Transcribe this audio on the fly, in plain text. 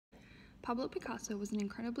Pablo Picasso was an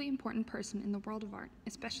incredibly important person in the world of art,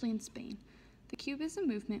 especially in Spain. The Cubism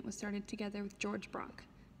movement was started together with George Braque.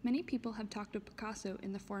 Many people have talked of Picasso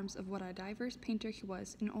in the forms of what a diverse painter he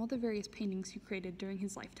was in all the various paintings he created during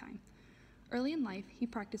his lifetime. Early in life, he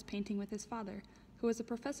practiced painting with his father, who was a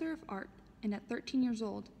professor of art, and at 13 years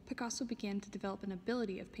old, Picasso began to develop an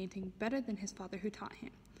ability of painting better than his father who taught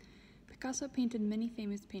him. Picasso painted many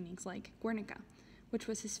famous paintings like Guernica, which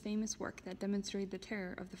was his famous work that demonstrated the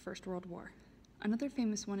terror of the First World War. Another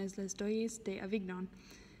famous one is Les Doyes d'Avignon,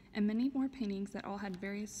 and many more paintings that all had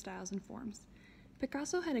various styles and forms.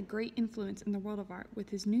 Picasso had a great influence in the world of art with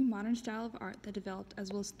his new modern style of art that developed,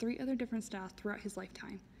 as well as 3 other different styles throughout his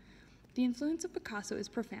lifetime. The influence of Picasso is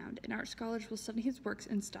profound, and art scholars will study his works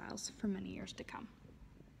and styles for many years to come.